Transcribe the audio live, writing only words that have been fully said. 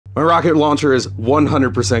My rocket launcher is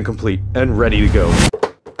 100% complete and ready to go.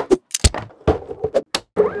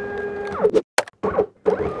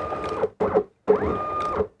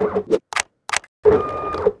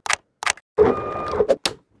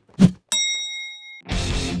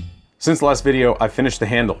 Since the last video, I finished the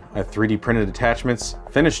handle. I 3D printed attachments,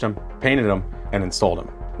 finished them, painted them, and installed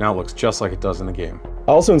them. Now it looks just like it does in the game.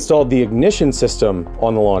 I also installed the ignition system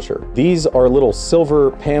on the launcher. These are little silver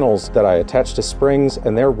panels that I attach to springs,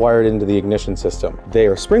 and they're wired into the ignition system. They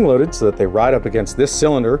are spring-loaded so that they ride up against this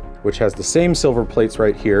cylinder, which has the same silver plates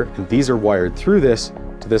right here, and these are wired through this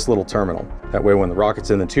to this little terminal. That way when the rocket's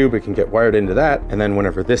in the tube, it can get wired into that, and then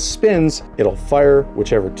whenever this spins, it'll fire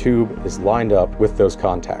whichever tube is lined up with those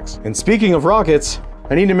contacts. And speaking of rockets,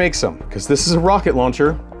 I need to make some, because this is a rocket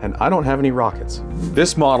launcher, and I don't have any rockets.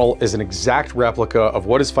 This model is an exact replica of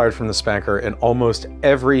what is fired from the SPNKr in almost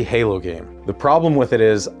every Halo game. The problem with it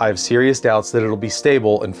is I have serious doubts that it'll be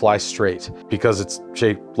stable and fly straight, because it's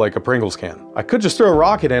shaped like a Pringles can. I could just throw a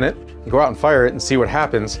rocket in it, and go out and fire it and see what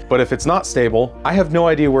happens, but if it's not stable, I have no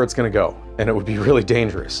idea where it's gonna go, and it would be really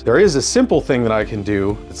dangerous. There is a simple thing that I can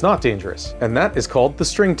do that's not dangerous, and that is called the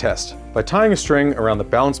string test. By tying a string around the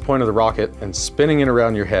balance point of the rocket and spinning it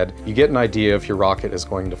around your head, you get an idea if your rocket is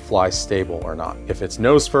going to fly stable or not. If it's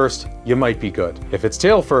nose first, you might be good. If it's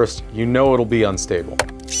tail first, you know it'll be unstable.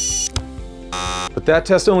 But that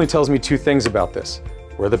test only tells me two things about this: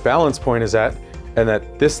 where the balance point is at, and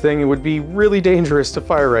that this thing would be really dangerous to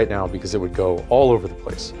fire right now because it would go all over the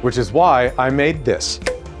place. Which is why I made this,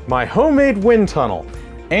 my homemade wind tunnel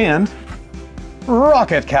and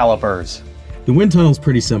rocket calipers. The wind tunnel's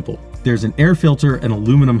pretty simple. There's an air filter and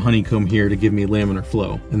aluminum honeycomb here to give me laminar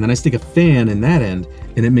flow. And then I stick a fan in that end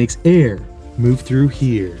and it makes air move through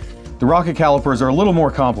here. The rocket calipers are a little more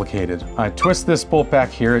complicated. I twist this bolt back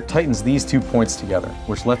here, it tightens these 2 points together,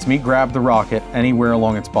 which lets me grab the rocket anywhere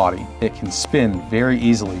along its body. It can spin very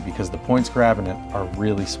easily because the points grabbing it are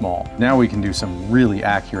really small. Now we can do some really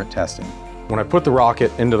accurate testing. When I put the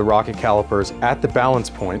rocket into the rocket calipers at the balance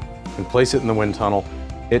point and place it in the wind tunnel,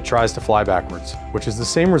 it tries to fly backwards, which is the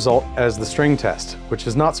same result as the string test, which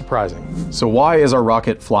is not surprising. So why is our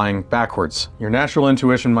rocket flying backwards? Your natural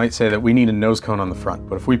intuition might say that we need a nose cone on the front,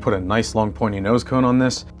 but if we put a nice long pointy nose cone on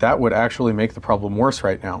this, that would actually make the problem worse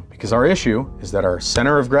right now, because our issue is that our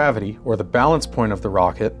center of gravity, or the balance point of the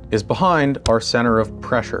rocket, is behind our center of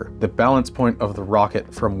pressure, the balance point of the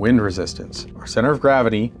rocket from wind resistance. Our center of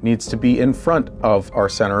gravity needs to be in front of our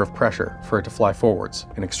center of pressure for it to fly forwards.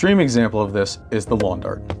 An extreme example of this is the lawn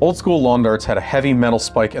dart. Old school lawn darts had a heavy metal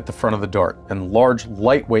spike at the front of the dart and large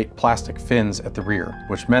lightweight plastic fins at the rear,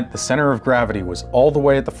 which meant the center of gravity was all the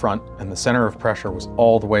way at the front and the center of pressure was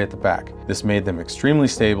all the way at the back. This made them extremely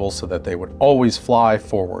stable so that they would always fly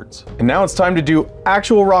forwards. And now it's time to do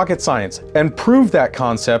actual rocket science and prove that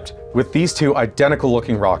concept with these two identical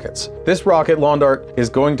looking rockets. This rocket lawn dart is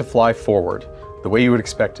going to fly forward the way you would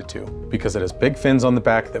expect it to, because it has big fins on the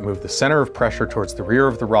back that move the center of pressure towards the rear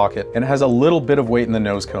of the rocket, and it has a little bit of weight in the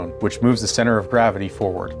nose cone, which moves the center of gravity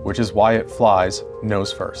forward, which is why it flies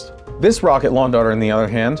nose first. This rocket lawn dart, on the other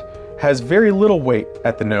hand, has very little weight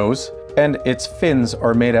at the nose, and its fins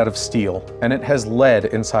are made out of steel, and it has lead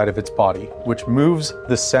inside of its body, which moves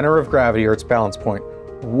the center of gravity, or its balance point,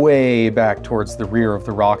 way back towards the rear of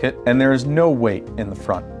the rocket, and there is no weight in the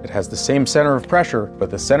front. It has the same center of pressure, but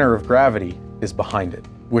the center of gravity is behind it,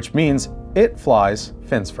 which means it flies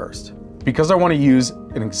fins first. Because I want to use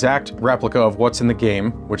an exact replica of what's in the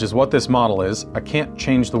game, which is what this model is, I can't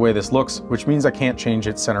change the way this looks, which means I can't change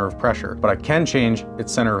its center of pressure, but I can change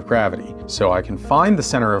its center of gravity. So I can find the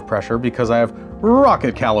center of pressure because I have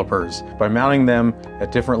rocket calipers by mounting them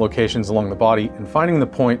at different locations along the body and finding the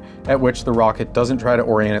point at which the rocket doesn't try to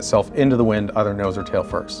orient itself into the wind either nose or tail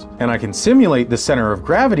first. And I can simulate the center of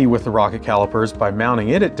gravity with the rocket calipers by mounting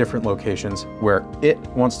it at different locations where it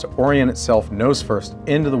wants to orient itself nose first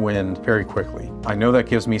into the wind very quickly. I know that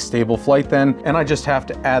gives me stable flight then, and I just have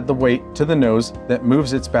to add the weight to the nose that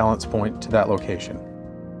moves its balance point to that location.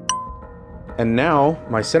 And now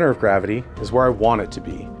my center of gravity is where I want it to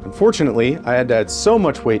be. Unfortunately, I had to add so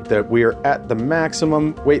much weight that we are at the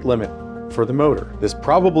maximum weight limit for the motor. This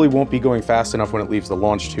probably won't be going fast enough when it leaves the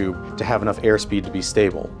launch tube to have enough airspeed to be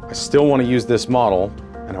stable. I still want to use this model,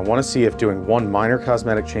 and I want to see if doing one minor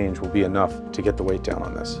cosmetic change will be enough to get the weight down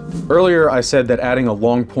on this. Earlier I said that adding a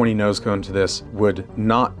long pointy nose cone to this would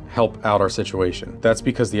not help out our situation. That's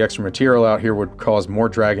because the extra material out here would cause more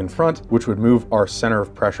drag in front, which would move our center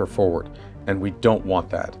of pressure forward. and we don't want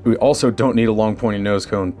that. We also don't need a long pointing nose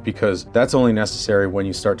cone because that's only necessary when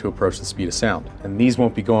you start to approach the speed of sound, and these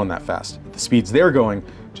won't be going that fast. At the speeds they're going,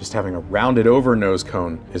 just having a rounded over nose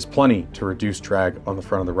cone is plenty to reduce drag on the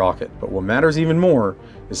front of the rocket. But what matters even more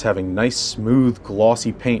is having nice, smooth,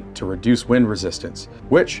 glossy paint to reduce wind resistance,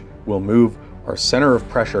 which will move our center of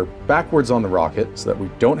pressure backwards on the rocket so that we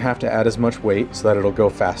don't have to add as much weight so that it'll go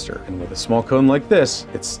faster. And with a small cone like this,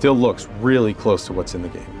 it still looks really close to what's in the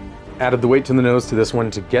game. Added the weight to the nose to this one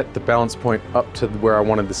to get the balance point up to where I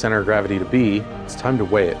wanted the center of gravity to be. It's time to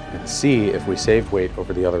weigh it and see if we saved weight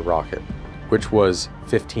over the other rocket, which was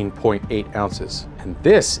 15.8 ounces. And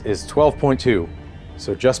this is 12.2.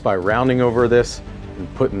 So just by rounding over this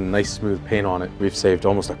and putting nice smooth paint on it, we've saved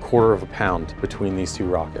almost 1/4 pound between these two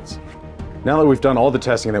rockets. Now that we've done all the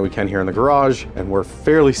testing that we can here in the garage, and we're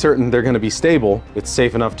fairly certain they're gonna be stable, it's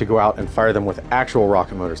safe enough to go out and fire them with actual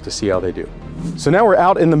rocket motors to see how they do. So now we're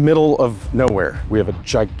out in the middle of nowhere. We have a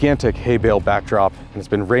gigantic hay bale backdrop, and it's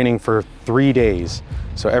been raining for 3 days,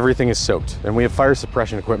 so everything is soaked. And we have fire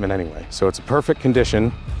suppression equipment anyway, so it's a perfect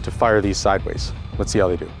condition to fire these sideways. Let's see how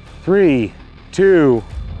they do. 3, 2,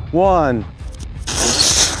 1.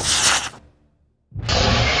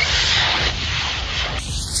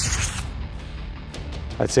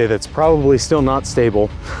 I'd say that's probably still not stable,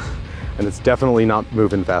 and it's definitely not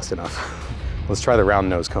moving fast enough. Let's try the round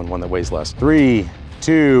nose cone one that weighs less. 3,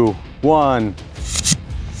 2, 1.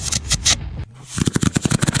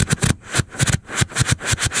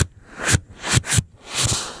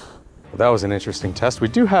 Well, that was an interesting test. We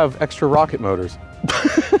do have extra rocket motors.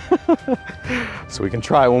 So we can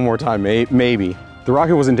try it one more time, maybe. The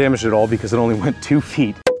rocket wasn't damaged at all because it only went 2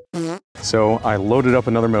 feet. So I loaded up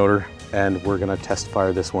another motor, and we're gonna test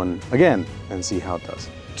fire this one again and see how it does.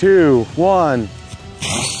 2, 1.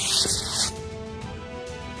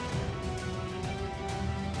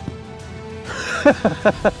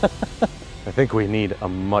 I think we need a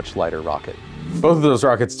much lighter rocket. Both of those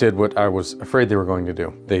rockets did what I was afraid they were going to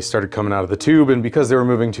do. They started coming out of the tube, and because they were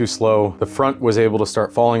moving too slow, the front was able to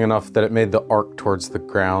start falling enough that it made the arc towards the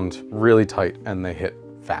ground really tight, and they hit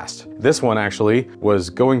fast. This one actually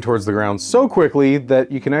was going towards the ground so quickly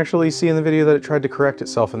that you can actually see in the video that it tried to correct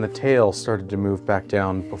itself and the tail started to move back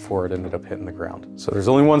down before it ended up hitting the ground. So there's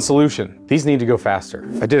only one solution. These need to go faster.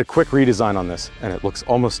 I did a quick redesign on this and it looks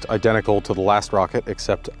almost identical to the last rocket,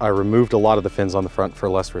 except I removed a lot of the fins on the front for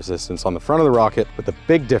less resistance on the front of the rocket. But the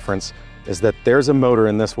big difference is that there's a motor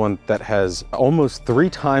in this one that has almost 3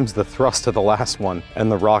 times the thrust of the last one,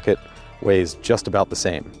 and the rocket weighs just about the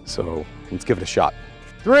same. So let's give it a shot.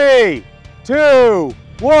 3, 2,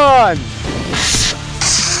 1.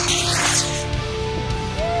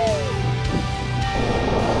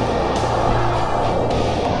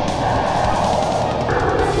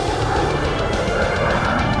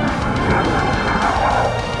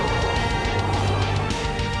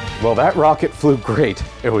 Well, that rocket flew great.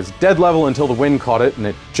 It was dead level until the wind caught it and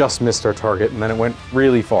it just missed our target, and then it went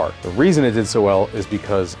really far. The reason it did so well is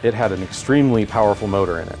because it had an extremely powerful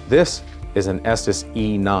motor in it. This is an Estes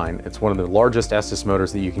E9. It's one of the largest Estes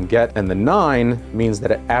motors that you can get, and the 9 means that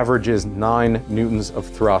it averages 9 newtons of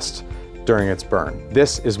thrust during its burn.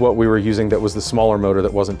 This is what we were using that was the smaller motor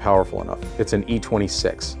that wasn't powerful enough. It's an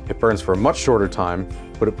E26. It burns for a much shorter time,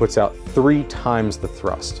 but it puts out 3 times the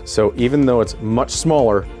thrust. So even though it's much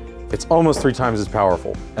smaller, it's almost 3 times as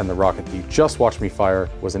powerful. And the rocket that you just watched me fire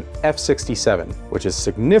was an F67, which is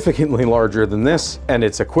significantly larger than this, and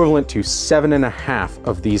it's equivalent to 7.5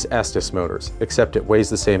 of these Estes motors, except it weighs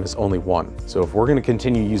the same as only 1. So if we're gonna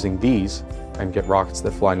continue using these and get rockets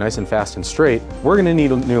that fly nice and fast and straight, we're gonna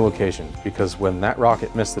need a new location, because when that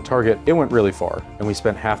rocket missed the target, it went really far, and we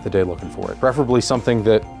spent half the day looking for it. Preferably something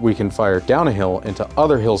that we can fire down a hill into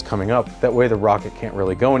other hills coming up. That way the rocket can't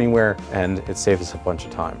really go anywhere, and it saves us a bunch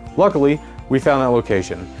of time. Luckily, we found that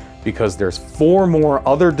location because there's 4 more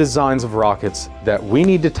other designs of rockets that we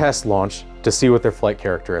need to test launch to see what their flight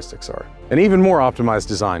characteristics are. An even more optimized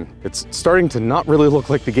design. It's starting to not really look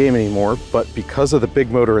like the game anymore, but because of the big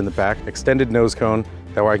motor in the back, extended nose cone,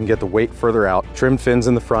 that way I can get the weight further out, trimmed fins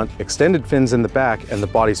in the front, extended fins in the back, and the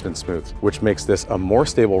body's been smoothed, which makes this a more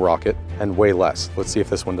stable rocket and way less. Let's see if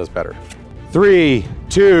this one does better. 3,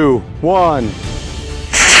 2, 1.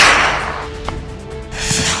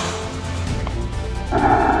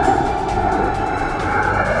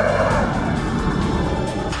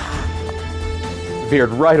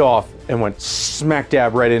 Veered right off and went smack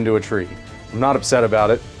dab right into a tree. I'm not upset about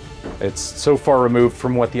it. It's so far removed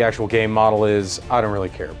from what the actual game model is, I don't really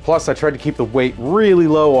care. Plus, I tried to keep the weight really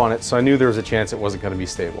low on it, so I knew there was a chance it wasn't going to be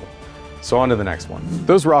stable. So on to the next one.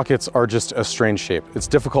 Those rockets are just a strange shape. It's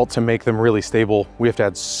difficult to make them really stable. We have to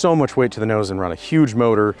add so much weight to the nose and run a huge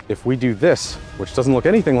motor. If we do this, which doesn't look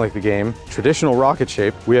anything like the game, traditional rocket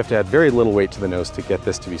shape, we have to add very little weight to the nose to get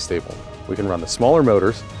this to be stable. We can run the smaller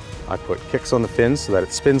motors. I put kicks on the fins so that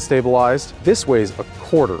it's spin stabilized. This weighs a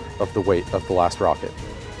quarter of the weight of the last rocket.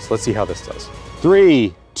 So let's see how this does.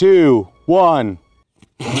 3, 2, 1.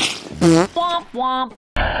 Womp womp.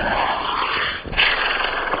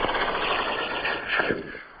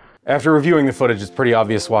 After reviewing the footage, it's pretty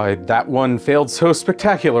obvious why that one failed so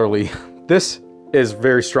spectacularly. This is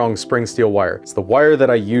very strong spring steel wire. It's the wire that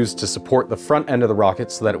I used to support the front end of the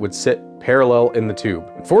rocket so that it would sit parallel in the tube.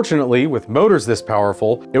 Unfortunately, with motors this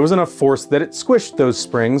powerful, it was enough force that it squished those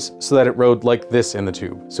springs so that it rode like this in the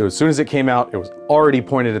tube. So as soon as it came out, it was already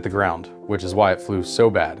pointed at the ground, which is why it flew so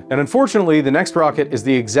bad. And unfortunately, the next rocket is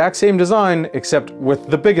the exact same design, except with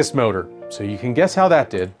the biggest motor. So you can guess how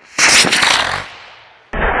that did.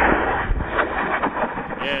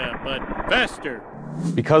 Yeah, but faster.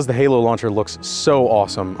 Because the Halo launcher looks so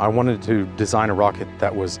awesome, I wanted to design a rocket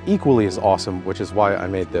that was equally as awesome, which is why I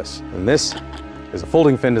made this. And this is a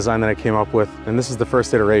folding fin design that I came up with, and this is the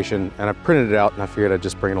first iteration, and I printed it out, and I figured I'd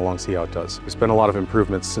just bring it along, see how it does. There's been a lot of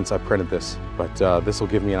improvements since I printed this, but this will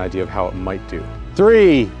give me an idea of how it might do.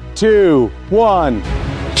 3, 2, 1.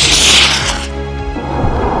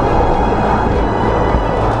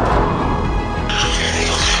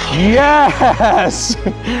 Yes!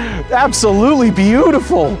 Absolutely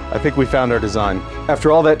beautiful! I think we found our design.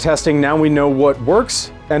 After all that testing, now we know what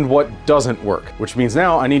works and what doesn't work, which means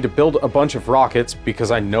now I need to build a bunch of rockets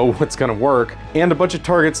because I know what's gonna work, and a bunch of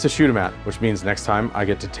targets to shoot them at, which means next time I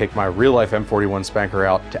get to take my real-life M41 SPNKr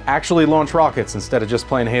out to actually launch rockets instead of just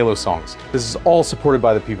playing Halo songs. This is all supported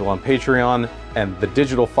by the people on Patreon, and the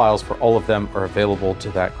digital files for all of them are available to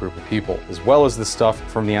that group of people, as well as the stuff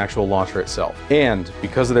from the actual launcher itself. And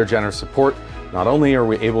because of their generous support, not only are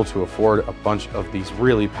we able to afford a bunch of these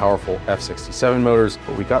really powerful F67 motors,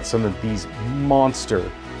 but we got some of these monster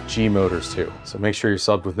G motors too. So make sure you're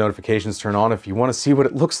subbed with notifications turned on if you want to see what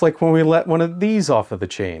it looks like when we let one of these off of the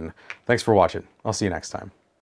chain. Thanks for watching. I'll see you next time.